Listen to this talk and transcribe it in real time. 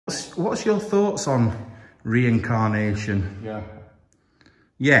What's your thoughts on reincarnation? Yeah.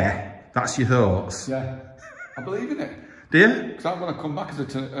 Yeah, that's your thoughts? Yeah. I believe in it. Do you? Because I'm going to come back as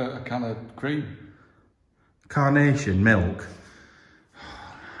a can of cream. Carnation, milk.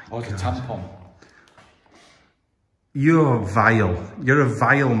 Or as a tampon. You're vile. You're a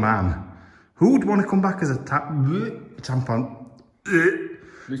vile man. Who would want to come back as a tampon?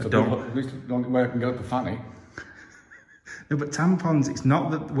 At least the only way I can get up a fanny. No, but tampons, it's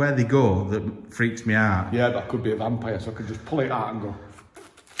not where they go that freaks me out. Yeah, that could be a vampire, so I could just pull it out and go.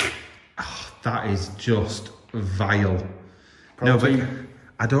 Oh, that is just vile. Protein. No, but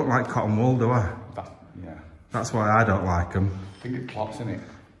I don't like cotton wool, do I? Yeah. That's why I don't like them. I think it clots in it.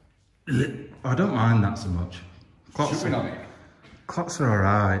 I don't mind that so much. Clots on it. Clots are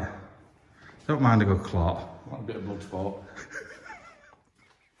alright. Don't mind a good clot. Want a bit of blood sport.